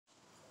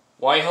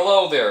Why,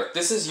 hello there.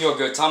 This is your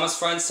good Thomas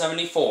Friend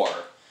 74.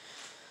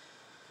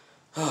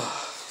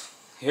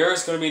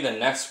 Here's going to be the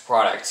next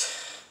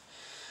product.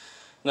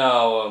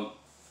 Now,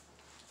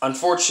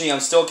 unfortunately, I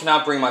still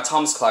cannot bring my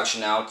Thomas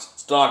collection out.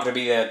 It's not going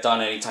to be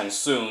done anytime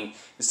soon.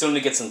 I still need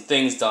to get some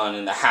things done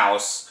in the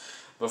house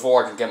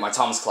before I can get my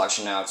Thomas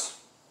collection out.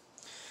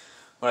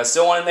 But I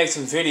still want to make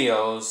some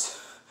videos.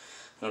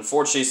 And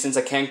unfortunately, since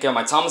I can't get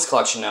my Thomas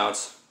collection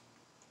out,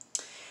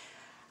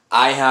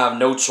 I have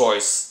no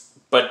choice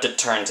but to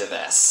turn to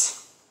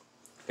this.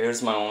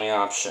 Here's my only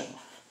option.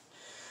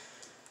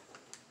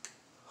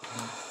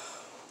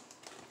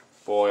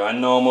 Boy, I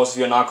know most of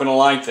you are not going to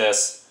like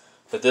this,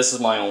 but this is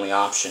my only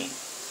option.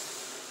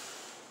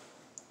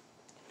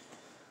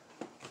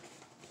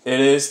 It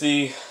is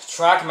the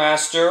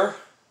Trackmaster,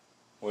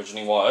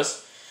 originally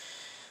was,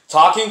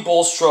 Talking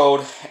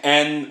Bulstrode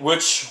and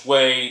Which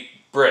Way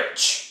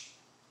Bridge.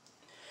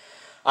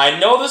 I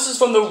know this is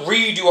from the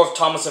redo of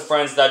Thomas and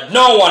Friends that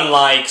no one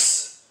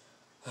likes.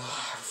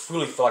 I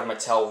really feel like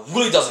Mattel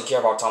really doesn't care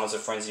about Thomas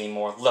and Friends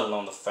anymore, let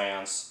alone the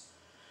fans.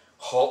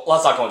 Oh,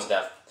 let's not go into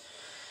that.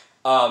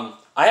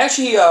 I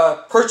actually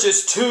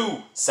purchased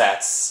two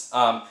sets.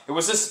 It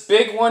was this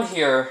big one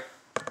here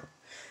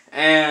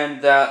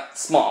and that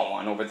small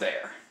one over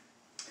there.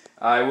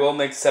 I will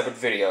make separate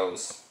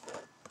videos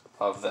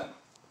of them.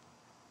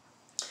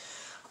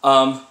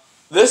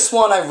 This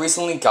one I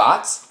recently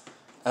got,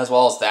 as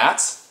well as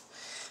that.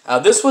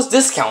 This was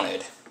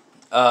discounted.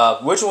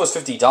 Which was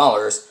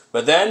 $50,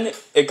 but then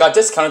it got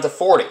discounted to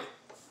 $40.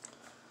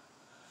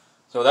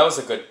 So that was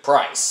a good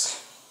price.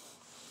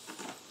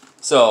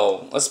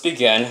 So let's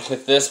begin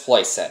with this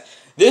playset.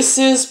 This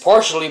is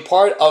partially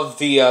part of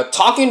the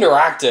Talk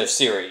Interactive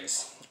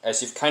series,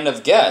 as you've kind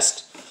of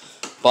guessed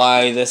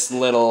by this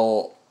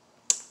little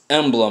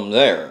emblem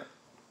there.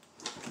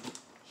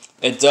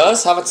 It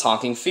does have a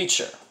talking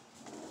feature.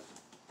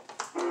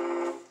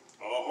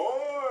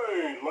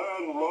 Ahoy,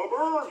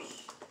 landlubbers!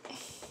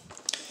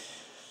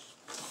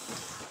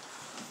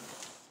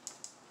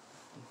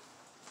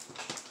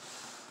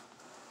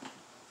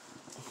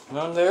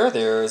 And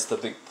there's the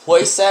big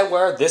playset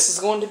where this is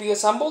going to be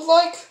assembled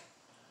like.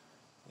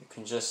 You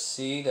can just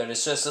see that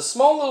it's just a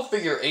small little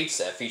figure 8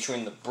 set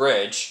featuring the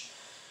bridge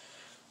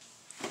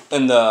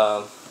and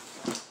the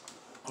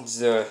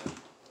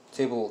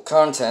table of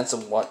contents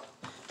and what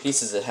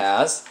pieces it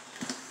has.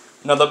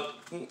 Now the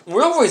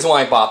real reason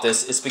why I bought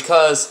this is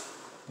because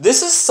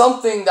this is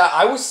something that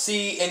I would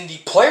see in the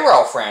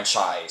Playroll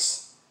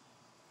franchise.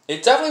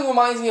 It definitely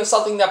reminds me of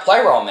something that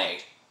Playroll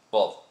made.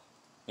 Well,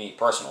 me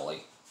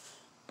personally.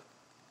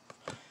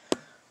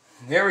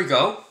 There we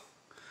go.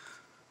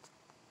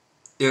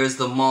 There's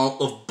the Mall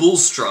of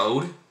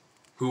Bulstrode,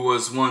 who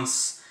was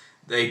once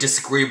a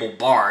disagreeable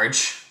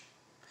barge.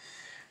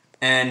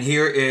 And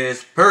here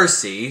is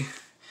Percy.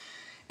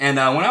 And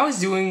when I was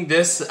doing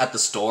this at the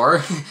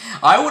store,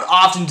 I would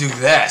often do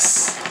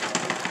this.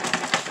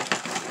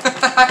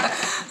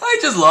 I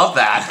just love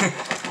that.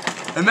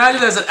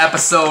 Imagine there's an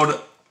episode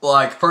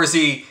like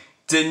Percy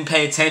didn't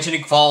pay attention,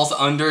 he falls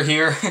under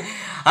here.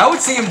 I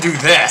would see him do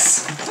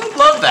this. I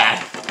love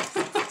that.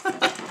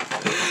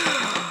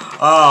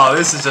 Oh,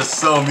 this is just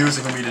so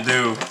amusing for me to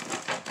do.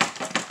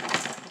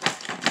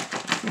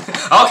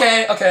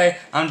 Okay,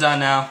 I'm done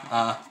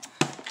now.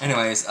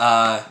 Anyways,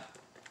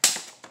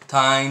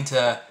 time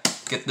to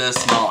get this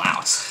all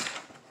out.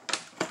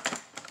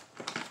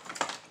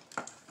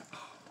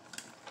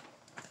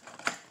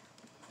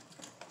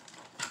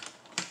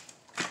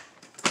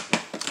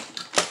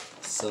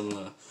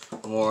 Some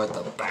more at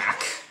the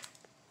back.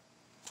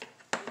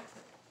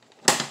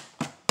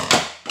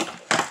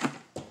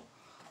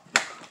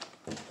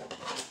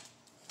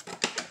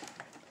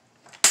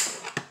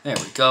 There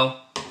we go.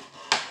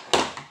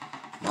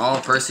 Mall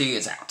of Percy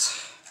is out.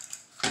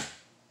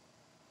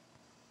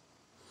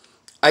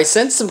 I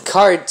sent some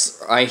cards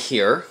right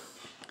here,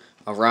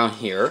 around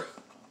here,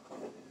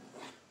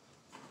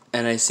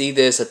 and I see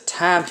there's a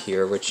tab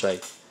here, which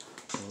I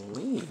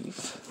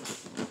believe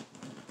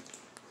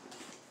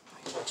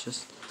I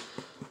just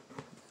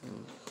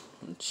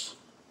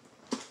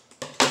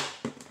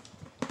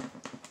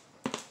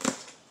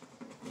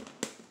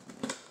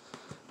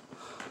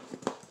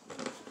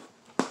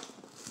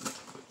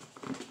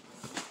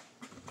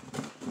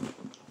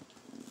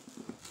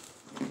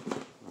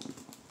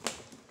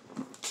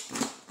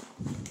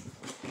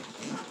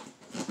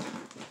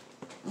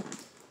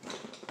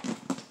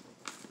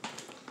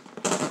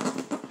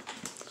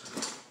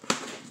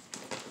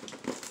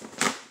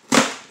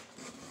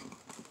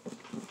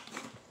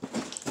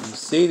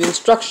see the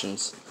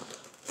instructions.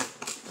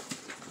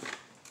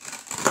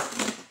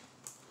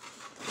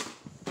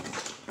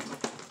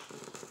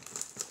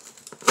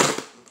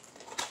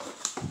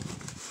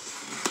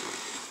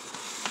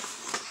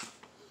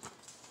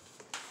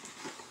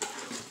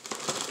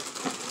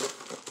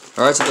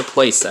 Alright, so the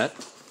playset.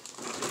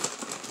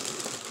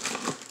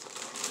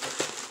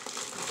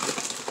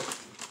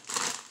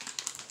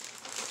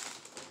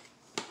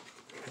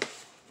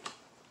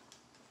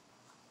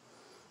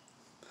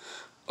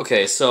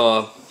 Okay,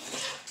 so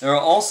There are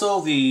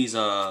also these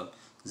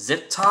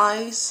zip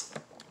ties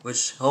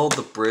which hold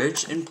the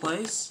bridge in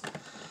place.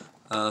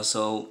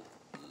 So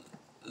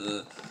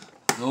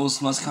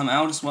those must come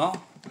out as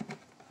well.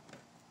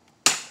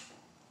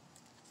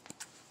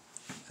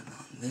 And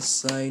on this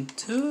side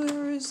too,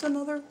 there is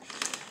another.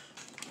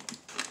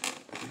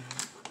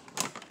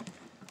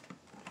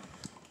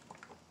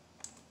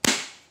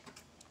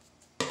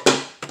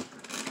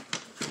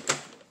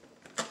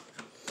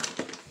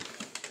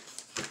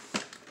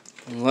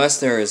 Unless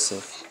there is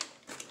a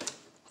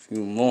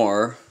few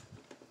more.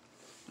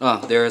 Ah,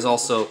 there is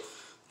also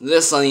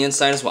this on the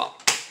inside as well.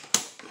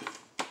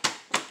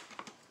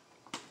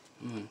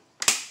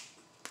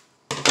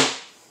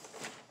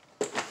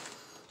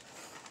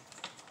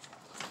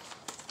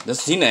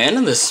 Doesn't seem to end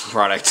in this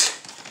product.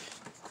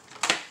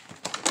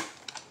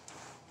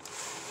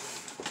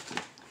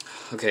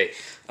 Okay,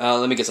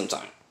 let me get some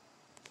time.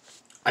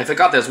 I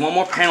forgot there's one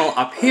more panel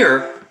up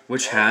here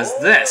which has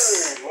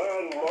this.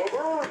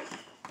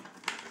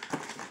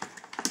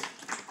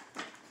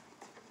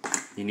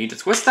 You need to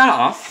twist that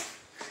off,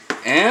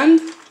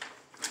 and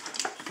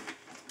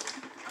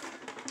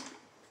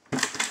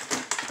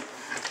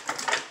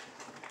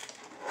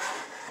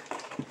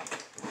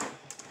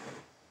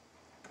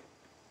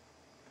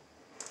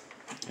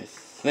I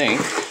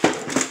think,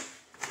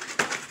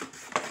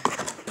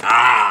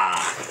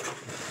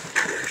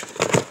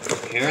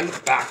 here in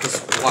the back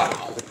as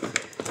well.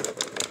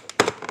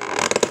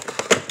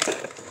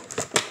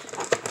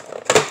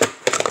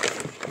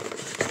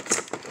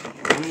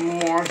 One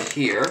more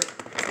here.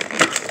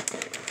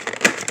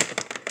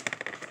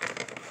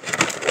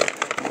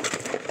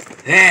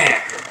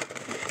 There!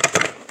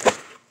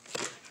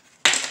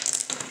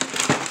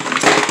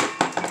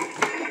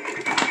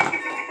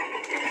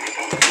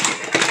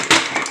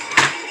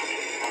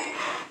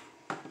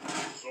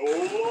 So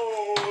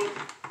long.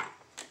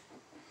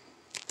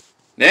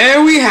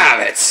 There we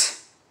have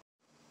it!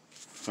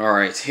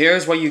 Alright,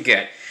 here's what you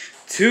get.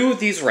 2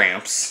 of these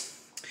ramps,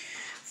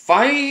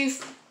 4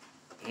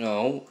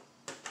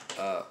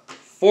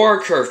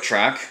 curved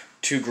track,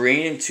 2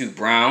 green and 2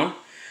 brown,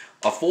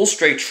 a full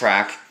straight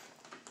track,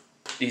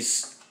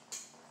 these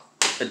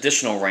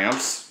additional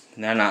ramps,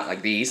 they're not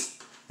like these,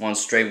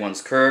 one's straight,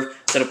 one's curved,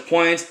 set of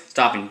points,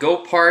 stop and go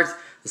parts,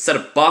 a set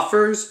of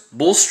buffers,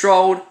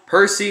 Bulstrode,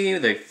 Percy,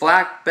 the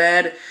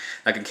flatbed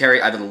that can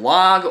carry either the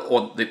log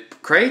or the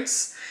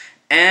crates,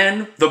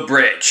 and the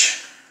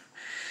bridge.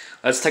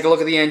 Let's take a look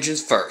at the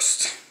engines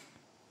first.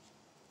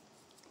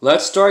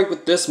 Let's start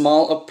with this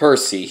model of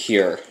Percy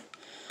here.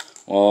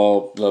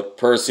 Well, the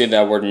Percy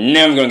that we're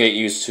never going to get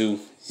used to.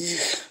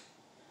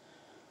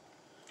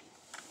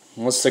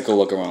 Let's take a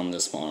look around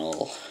this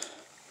model.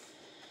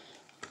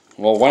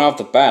 Well, right off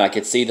the bat, I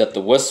could see that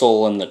the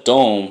whistle and the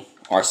dome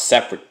are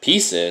separate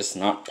pieces,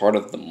 not part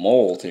of the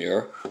mold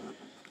here.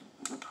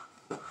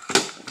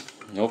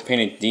 No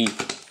painted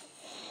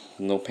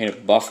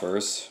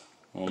buffers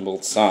on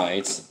both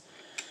sides.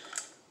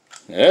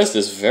 There's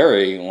this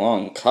very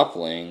long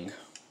coupling.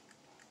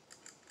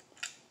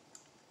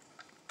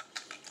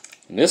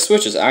 And this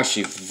switch is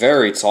actually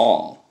very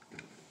tall.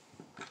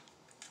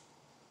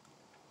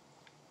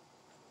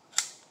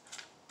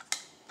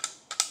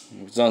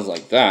 It sounds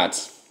like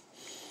that.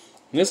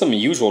 There's some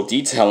unusual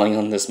detailing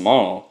on this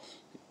model.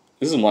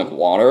 This is like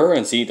water,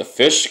 and see the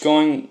fish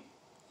going,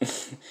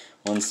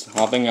 one's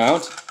hopping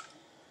out.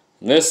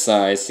 And this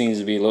side seems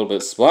to be a little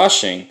bit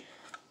splashing.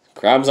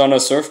 Crabs on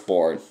a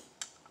surfboard.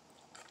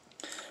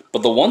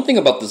 But the one thing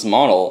about this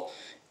model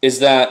is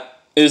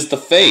that the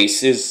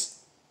face has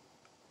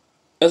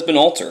been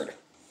altered.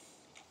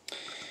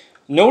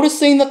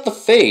 Noticing that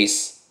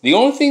the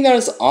only thing that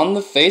is on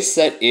the face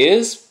that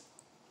is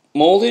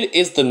molded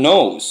is the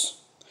nose.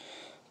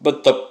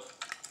 But the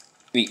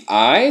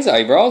eyes,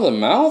 eyebrows,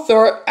 and mouth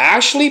are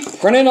actually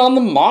printed on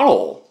the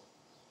model.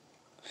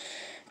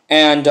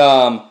 And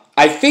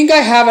I think I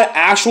have an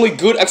actually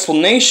good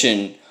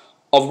explanation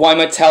of why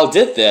Mattel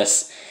did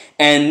this.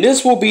 And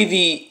this will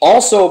be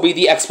also be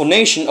the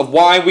explanation of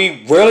why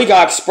we rarely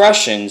got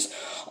expressions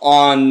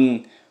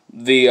on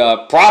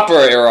the proper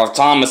era of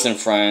Thomas and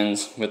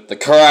Friends, with the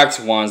correct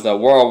ones that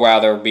we'll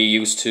rather be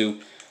used to,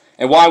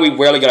 and why we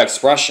rarely got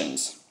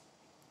expressions.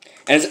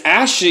 And it's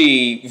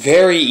actually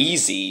very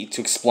easy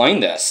to explain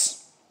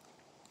this.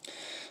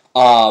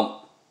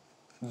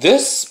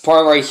 This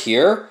part right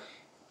here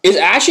is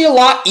actually a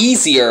lot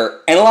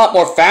easier and a lot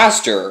more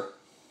faster.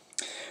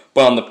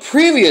 But on the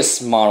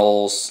previous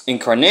models,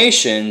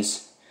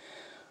 incarnations,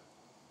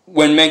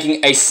 when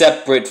making a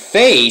separate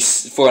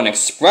face for an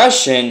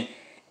expression,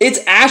 it's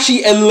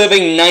actually a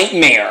living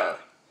nightmare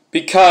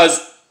because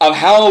of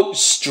how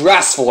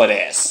stressful it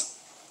is.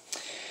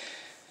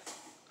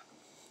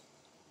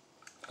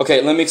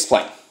 Okay, let me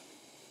explain.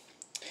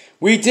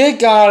 We did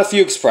got a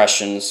few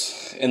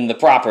expressions in the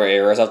proper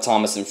eras of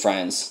Thomas and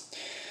Friends.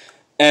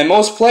 And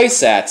most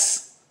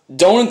playsets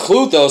don't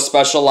include those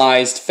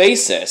specialized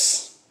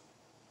faces.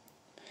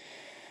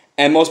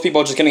 And most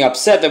people are just getting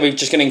upset that we're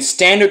just getting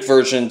standard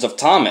versions of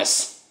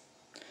Thomas.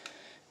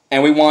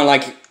 And we want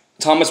like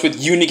Thomas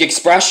with unique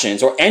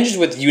expressions, or engines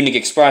with unique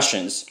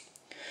expressions.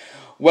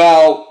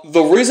 Well,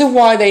 the reason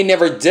why they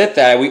never did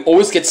that, we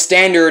always get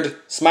standard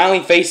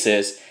smiling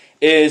faces,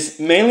 is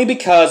mainly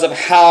because of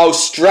how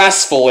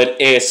stressful it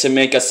is to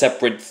make a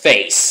separate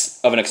face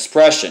of an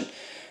expression.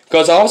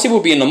 Because obviously it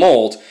would be in the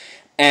mold,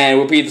 and it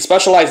would be the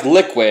specialized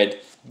liquid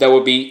that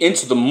would be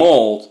into the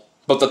mold.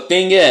 But the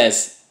thing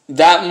is,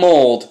 that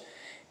mold,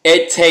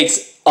 it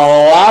takes a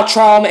lot of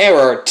trial and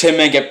error to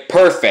make it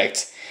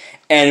perfect.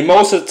 And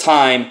most of the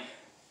time,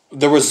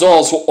 the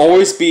results will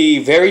always be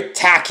very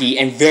tacky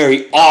and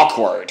very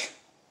awkward.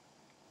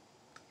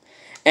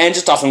 And it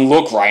just doesn't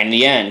look right in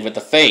the end with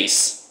the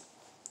face.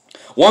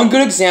 One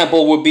good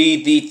example would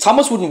be the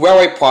Thomas Wooden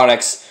Railway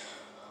products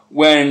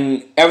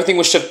when everything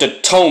was shipped to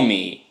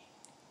Tomy.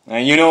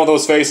 And you know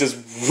those faces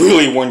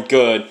really weren't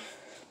good.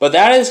 But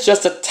that is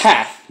just a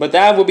tad. But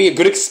that would be a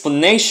good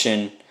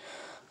explanation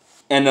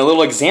and a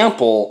little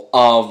example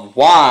of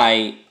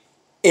why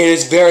it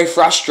is very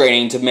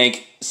frustrating to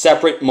make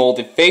separate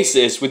molded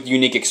faces with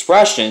unique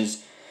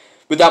expressions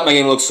without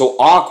making it look so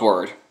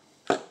awkward.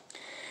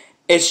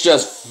 It's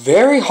just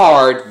very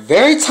hard,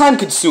 very time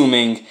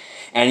consuming,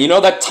 and you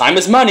know that time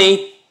is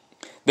money.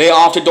 They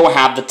often don't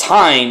have the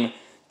time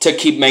to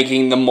keep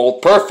making the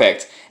mold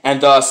perfect,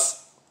 and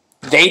thus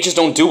they just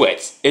don't do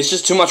it. It's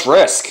just too much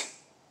risk.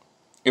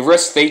 A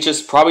risk they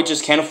just probably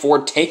just can't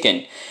afford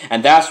taking,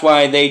 and that's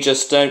why they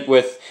just went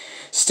with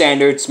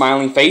standard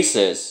smiling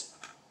faces.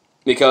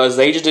 Because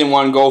they just didn't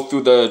want to go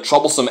through the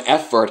troublesome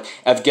effort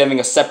of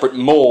getting a separate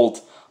mold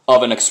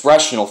of an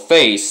expressional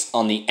face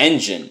on the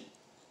engine.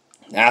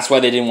 That's why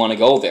they didn't want to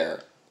go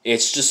there.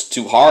 It's just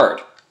too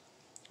hard.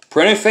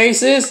 Printed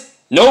faces?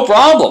 No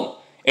problem.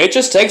 It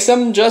just takes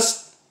them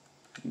just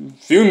a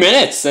few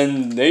minutes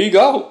and there you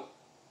go.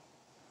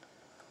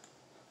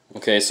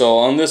 Okay, so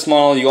on this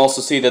model you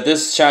also see that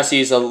this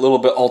chassis is a little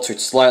bit altered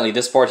slightly.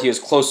 This part here is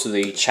close to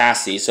the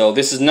chassis. So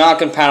this is not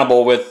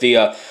compatible with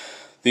the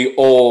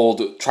old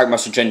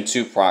Trackmaster Gen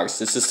 2 products.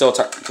 This is still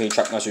technically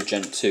Trackmaster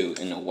Gen 2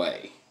 in a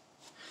way.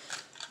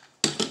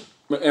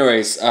 But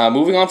anyways,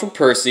 moving on from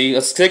Percy,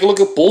 let's take a look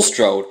at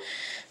Bulstrode.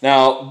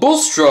 Now,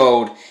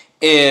 Bulstrode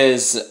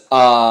is,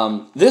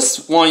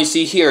 this one you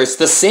see here is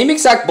the same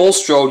exact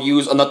Bulstrode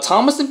used on the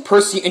Thomas and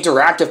Percy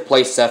Interactive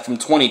playset from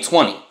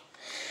 2020.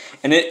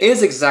 And it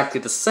is exactly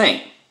the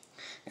same.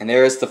 And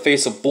there is the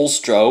face of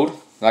Bulstrode.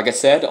 Like I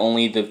said,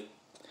 only the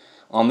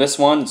on this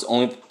one, it's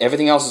only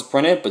everything else is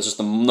printed, but just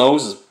the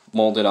nose is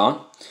molded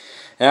on.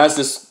 It has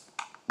this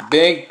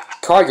big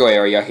cargo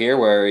area here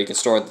where you can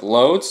store the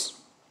loads.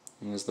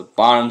 And there's the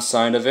bottom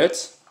side of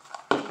it.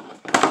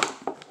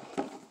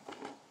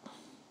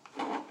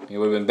 It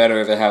would have been better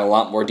if it had a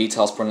lot more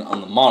details printed on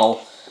the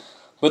model.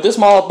 But this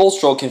model of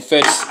Bulstrode can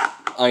fit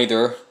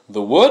either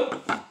the wood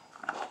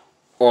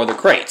or the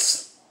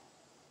crates.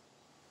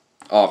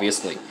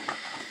 Obviously.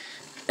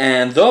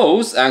 And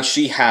those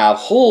actually have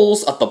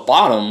holes at the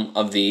bottom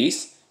of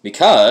these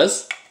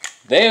because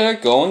they are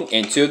going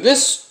into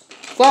this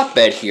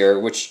flatbed here,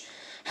 which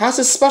has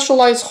a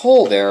specialized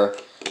hole there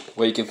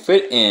where you can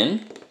fit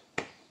in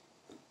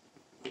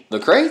the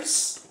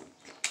crates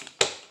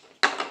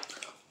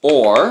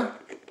or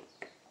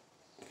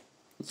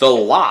the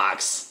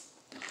locks.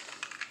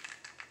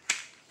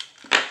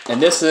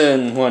 And this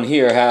one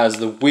here has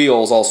the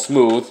wheels all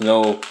smooth,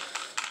 no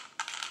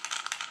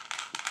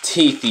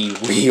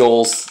teethy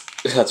wheels.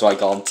 That's why I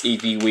call them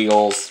teethy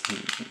wheels.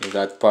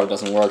 That probably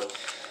doesn't work.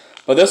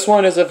 But this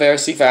one is a very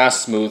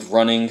fast, smooth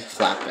running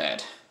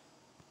flatbed.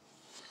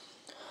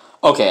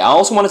 Okay, I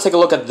also want to take a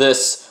look at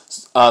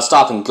this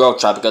stop and go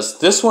track because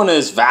this one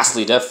is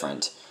vastly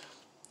different.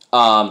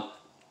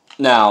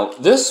 Now,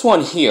 this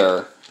one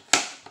here,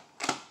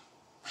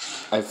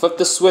 I flipped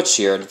the switch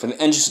here for the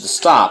engine to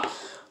stop.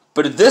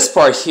 But this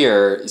part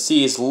here, you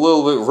see, is a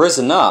little bit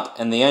risen up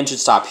and the engine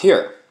stopped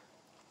here.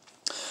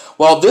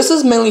 Well, this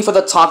is mainly for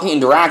the talking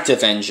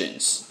interactive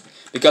engines,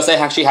 because they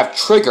actually have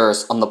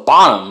triggers on the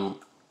bottom,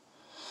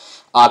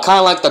 kind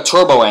of like the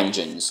turbo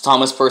engines,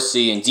 Thomas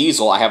Percy and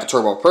Diesel. I have a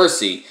Turbo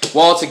Percy.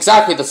 Well, it's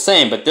exactly the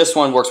same, but this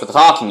one works with the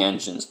talking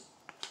engines.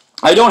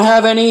 I don't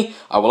have any.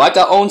 I would like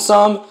to own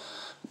some,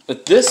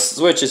 but this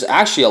switch is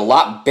actually a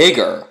lot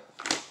bigger.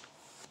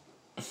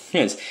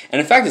 And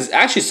in fact, it's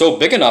actually so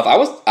big enough,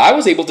 I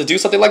was able to do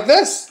something like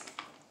this,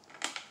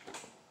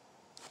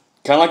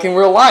 kind of like in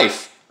real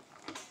life.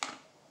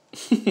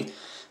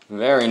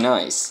 Very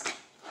nice.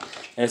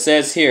 And it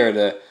says here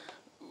to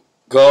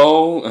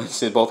go,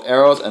 see both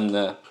arrows,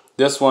 and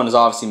this one is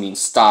obviously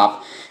means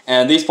stop.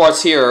 And these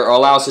parts here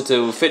allows it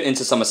to fit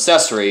into some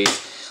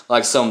accessories,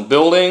 like some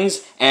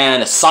buildings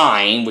and a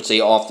sign, which they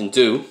often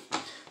do.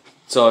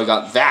 So I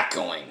got that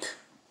going.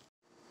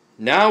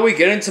 Now we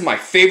get into my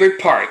favorite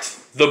part,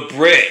 the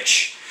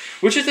bridge,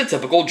 which is the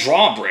typical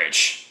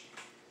drawbridge.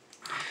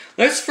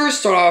 Let's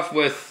first start off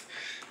with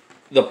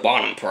the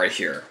bottom part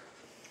here.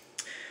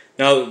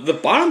 Now, the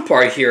bottom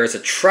part here is a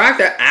track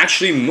that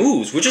actually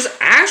moves, which is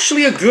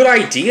actually a good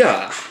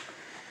idea.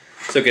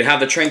 So you could have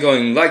the train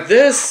going like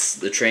this,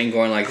 the train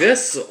going like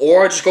this,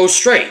 or just go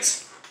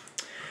straight.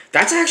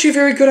 That's actually a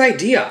very good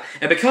idea.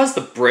 And because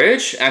the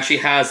bridge actually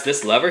has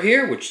this lever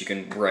here, which you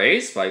can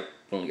raise by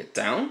pulling it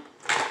down,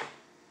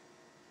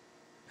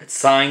 that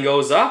sign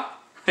goes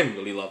up. I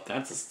really love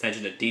that. It's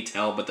attention to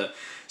detail, but the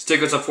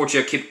stickers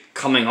unfortunately keep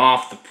coming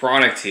off the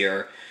product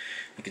here.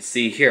 You can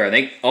see here, I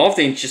think all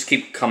things just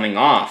keep coming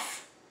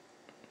off.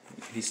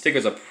 These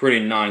stickers are pretty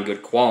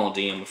non-good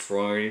quality, I'm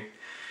afraid.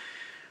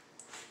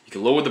 You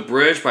can lower the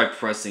bridge by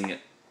pressing it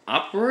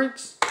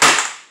upwards.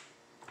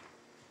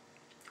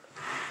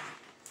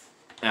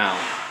 Now,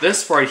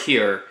 this right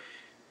here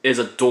is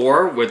a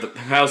door with it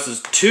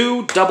houses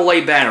 2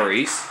 AA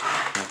batteries,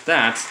 like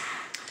that.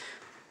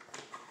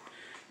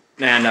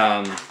 And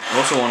I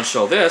also want to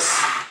show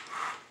this.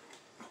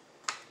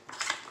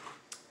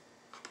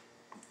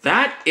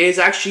 That is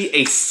actually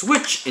a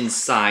switch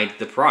inside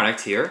the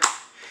product here.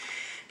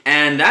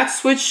 And that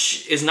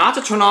switch is not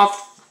to turn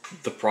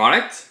off the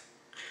product,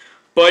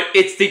 but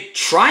it's the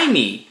Try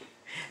Me.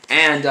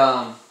 And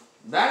that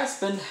has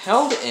been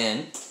held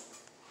in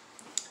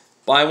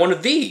by one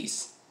of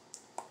these.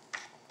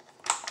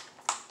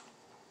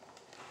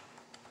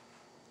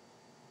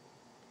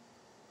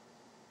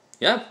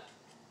 Yeah,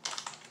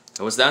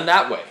 it was done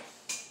that way.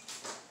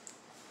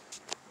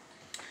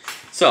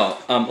 So,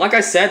 like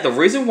I said, the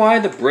reason why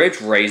the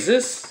bridge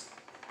raises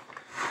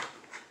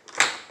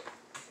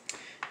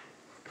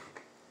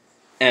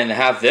and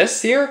have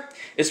this here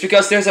is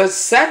because there's a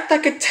set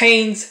that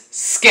contains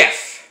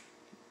skiff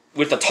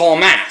with the tall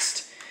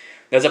mast.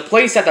 There's a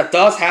playset that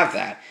does have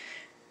that.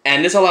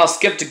 And this allows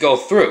Skip to go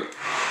through.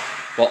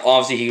 Well,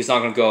 obviously he's not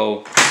going to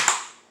go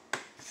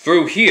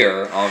through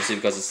here, obviously,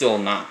 because it's still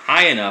not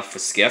high enough for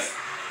Skiff.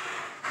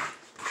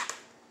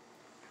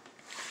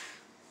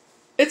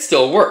 It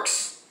still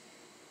works.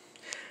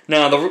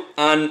 Now,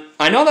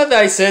 I know that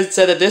I said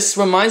that this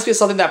reminds me of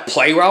something that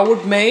Playroll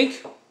would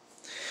make.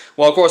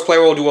 Well, of course,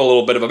 Playroll will do a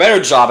little bit of a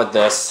better job at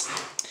this.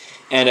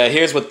 And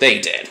here's what they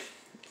did.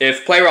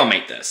 If Playroll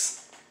made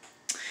this.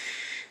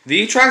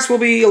 The tracks will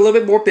be a little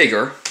bit more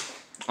bigger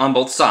on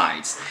both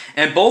sides.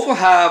 And both will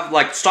have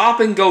like stop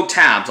and go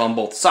tabs on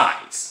both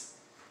sides.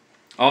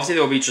 Obviously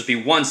there will just be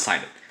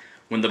one-sided.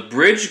 When the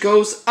bridge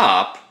goes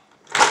up,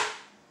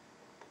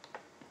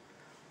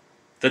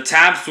 the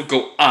tabs will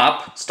go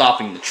up,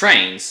 stopping the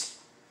trains.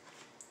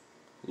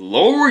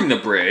 Lowering the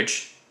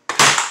bridge,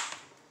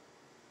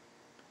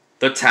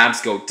 the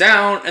tabs go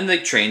down and the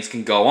trains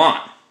can go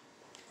on.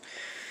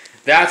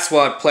 That's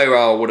what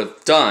Playroll would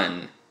have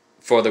done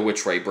for the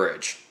Which Way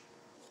Bridge.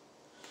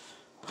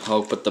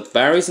 I'll put the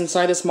batteries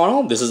inside this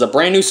model. This is a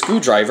brand new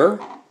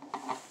screwdriver.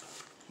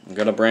 I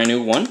got a brand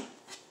new one,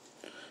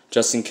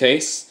 just in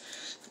case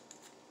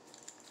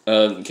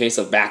of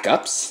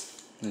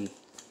backups. And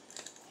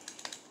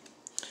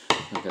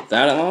get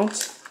that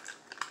out.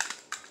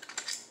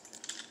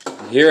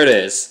 Here it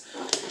is.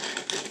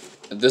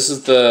 This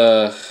is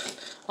the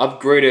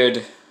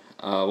upgraded,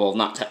 well,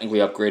 not technically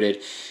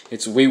upgraded.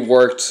 It's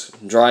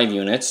reworked drive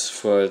units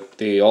for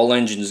the All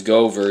Engines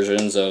Go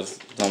versions of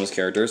Thomas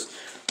characters.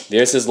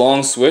 There's his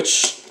long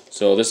switch,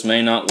 so this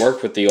may not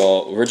work with the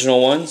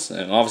original ones,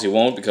 and obviously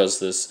won't because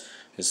this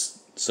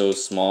is so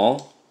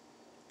small.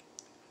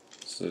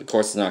 So of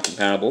course it's not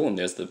compatible, and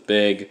there's the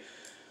big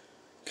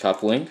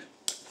coupling.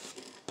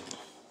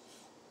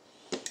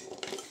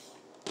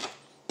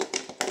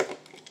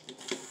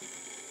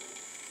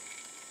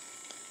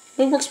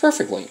 It works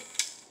perfectly.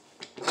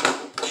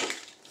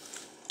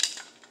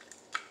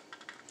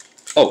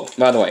 Oh,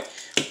 by the way,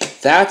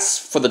 that's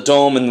for the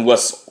dome and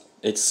whistle.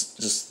 It's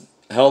just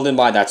held in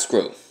by that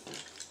screw.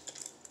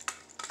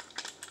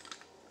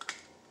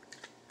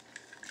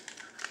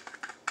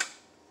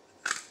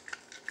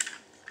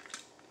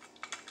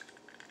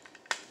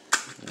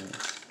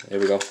 There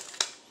we go.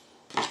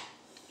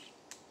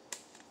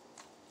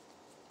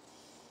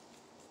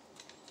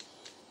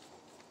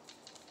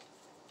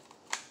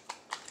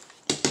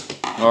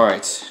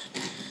 Alright,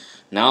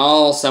 now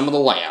I'll assemble the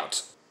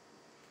layout.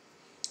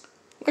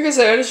 Like I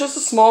said, it's just a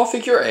small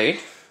figure 8.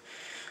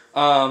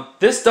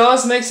 This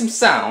does make some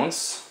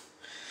sounds.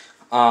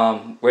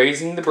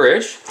 Raising the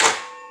bridge.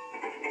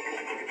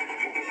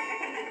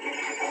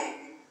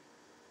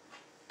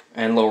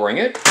 And lowering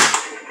it.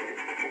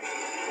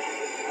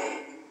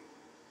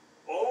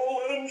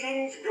 All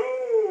engines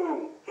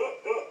go!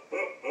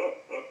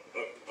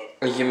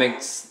 You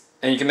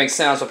can make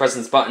sounds by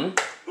pressing this button.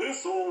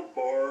 This old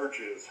barge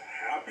is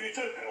happy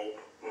to help.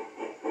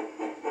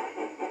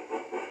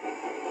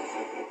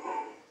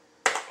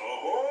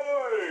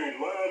 Ahoy,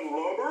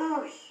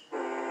 landlubbers!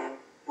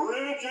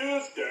 Bridge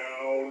is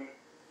down.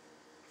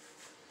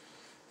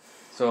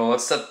 So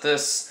let's set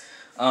this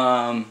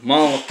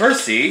model of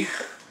Percy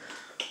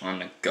on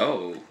the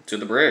go to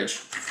the bridge.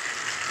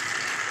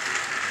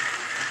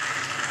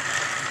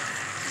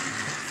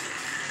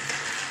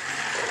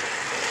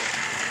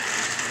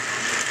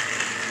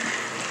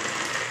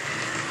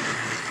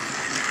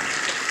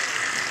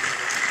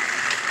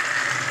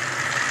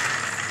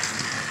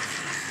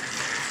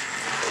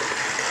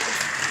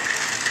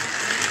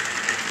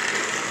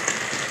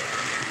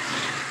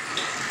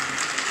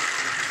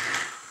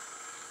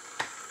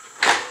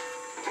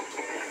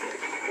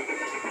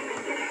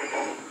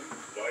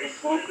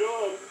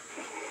 done.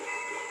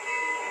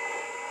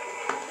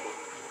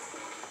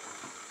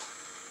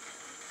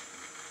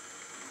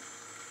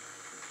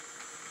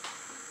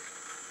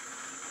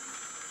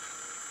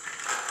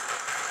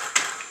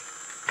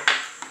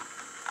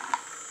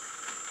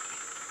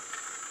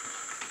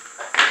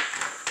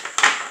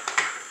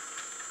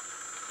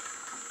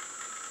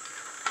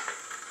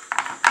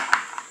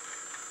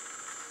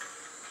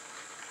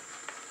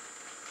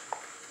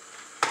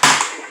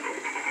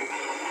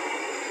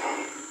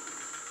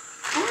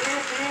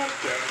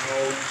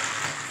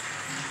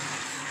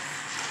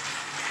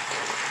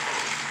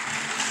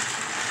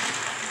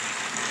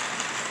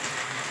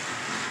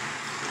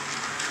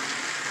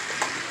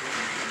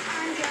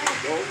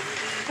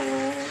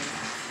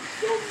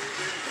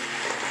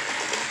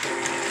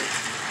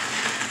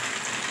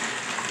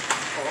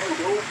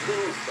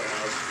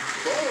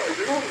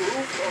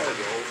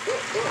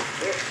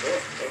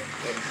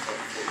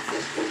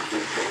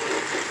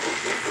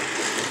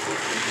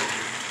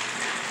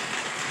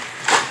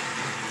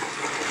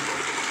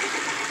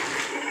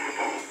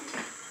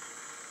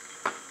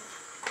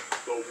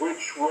 The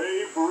Which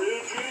Way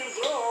Bridge is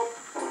up,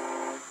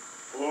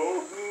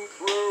 floating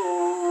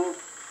through.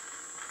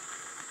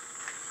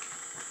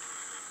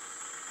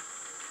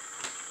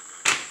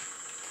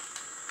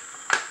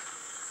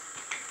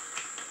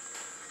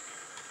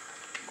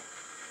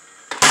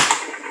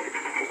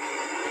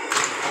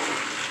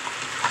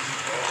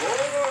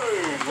 Ahoy,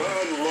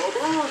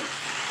 landlubber!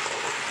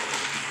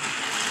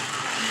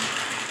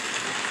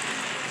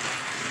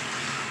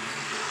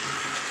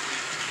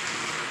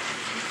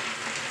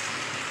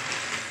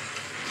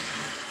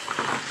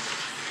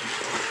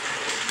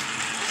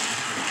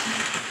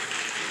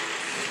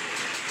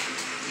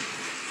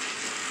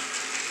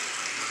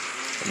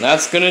 And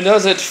that's gonna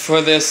does it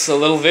for this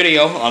little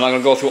video. I'm not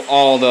gonna go through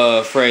all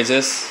the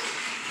phrases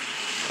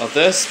of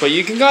this, but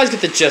you can guys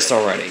get the gist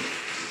already.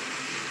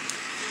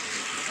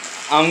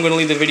 I'm gonna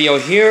leave the video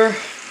here,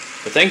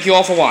 but thank you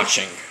all for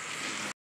watching.